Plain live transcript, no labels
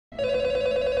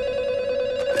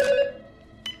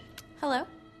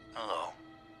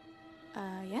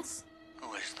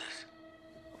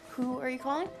you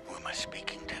calling? Who am I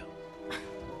speaking to?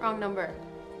 Wrong number.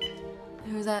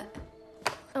 Who's that?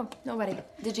 Oh, nobody.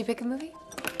 Did you pick a movie?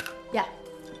 Yeah,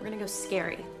 we're gonna go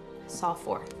scary. Saw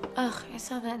 4. Ugh, I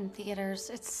saw that in theaters.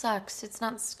 It sucks. It's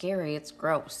not scary, it's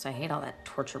gross. I hate all that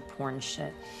torture porn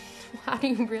shit. How do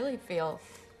you really feel?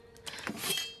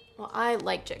 Well, I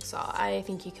like Jigsaw. I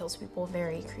think he kills people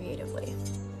very creatively.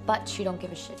 But you don't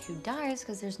give a shit who dies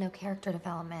because there's no character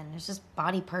development. There's just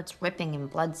body parts ripping and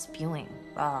blood spewing.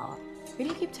 Ugh. Who do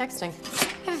you keep texting?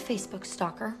 I have a Facebook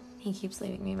stalker. He keeps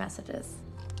leaving me messages.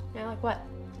 Yeah, like what?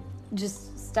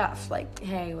 Just stuff like,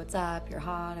 hey, what's up? You're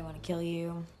hot. I want to kill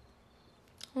you.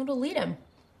 Well, delete him.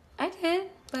 I did,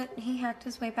 but he hacked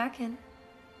his way back in.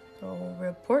 Go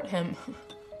report him.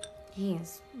 He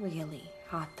is really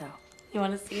hot, though. You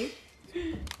want to see?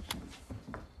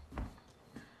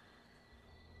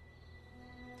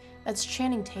 That's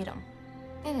Channing Tatum.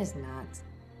 It is not.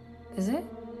 Is it?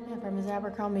 Yeah, from his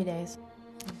Abercrombie days.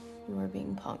 You were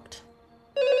being punked.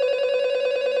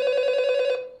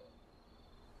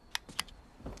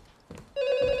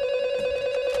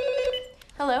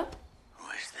 Hello? Who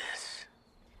is this?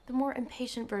 The more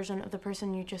impatient version of the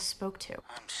person you just spoke to.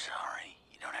 I'm sorry.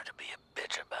 You don't have to be a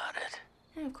bitch about it.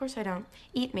 Yeah, of course I don't.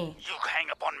 Eat me. You hang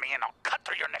up on me and I'll cut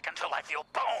through your neck until I feel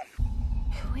bone.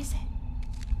 Who is it?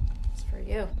 It's for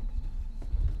you.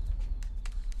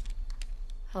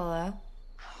 Hello?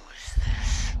 Who is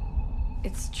this?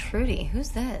 It's Trudy. Who's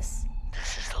this?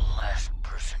 This is the last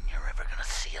person you're ever gonna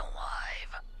see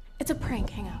alive. It's a prank.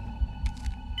 Hang up.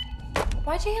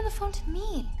 Why'd you hand the phone to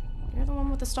me? You're the one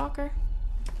with the stalker.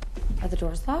 Are the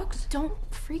doors locked? Don't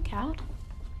freak out.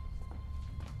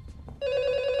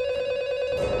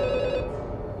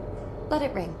 Let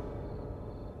it ring.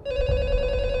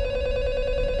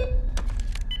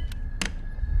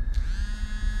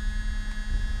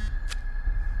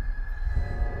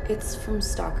 It's from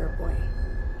Stalker Boy.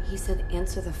 He said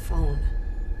answer the phone.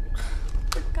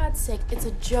 For God's sake, it's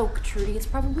a joke, Trudy. It's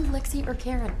probably Lexi or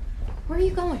Karen. Where are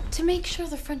you going? To make sure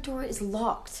the front door is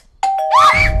locked.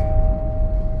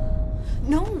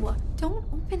 No, don't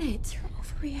open it. You're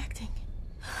overreacting.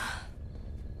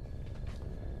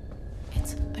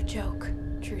 It's a joke,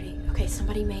 Trudy. Okay,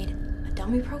 somebody made a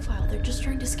dummy profile. They're just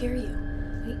trying to scare you.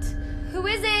 Wait. Who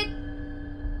is it?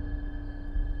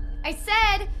 I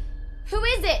said, who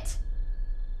is it?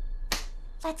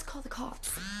 Let's call the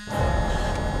cops.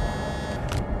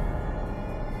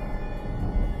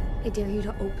 I dare you to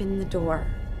open the door.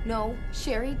 No,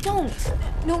 Sherry, don't.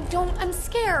 No, don't. I'm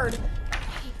scared.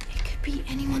 Hey, it could be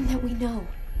anyone that we know.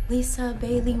 Lisa,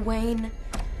 Bailey, Wayne,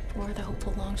 or the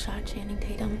hopeful long shot Channing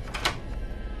Tatum.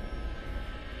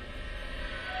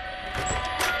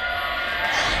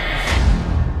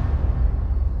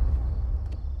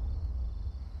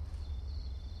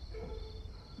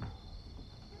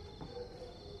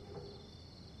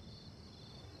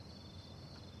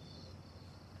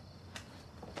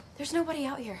 There's nobody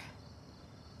out here.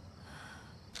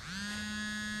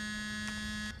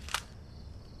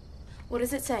 What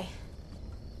does it say?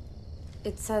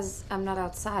 It says I'm not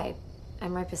outside.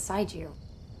 I'm right beside you.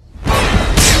 Rudy!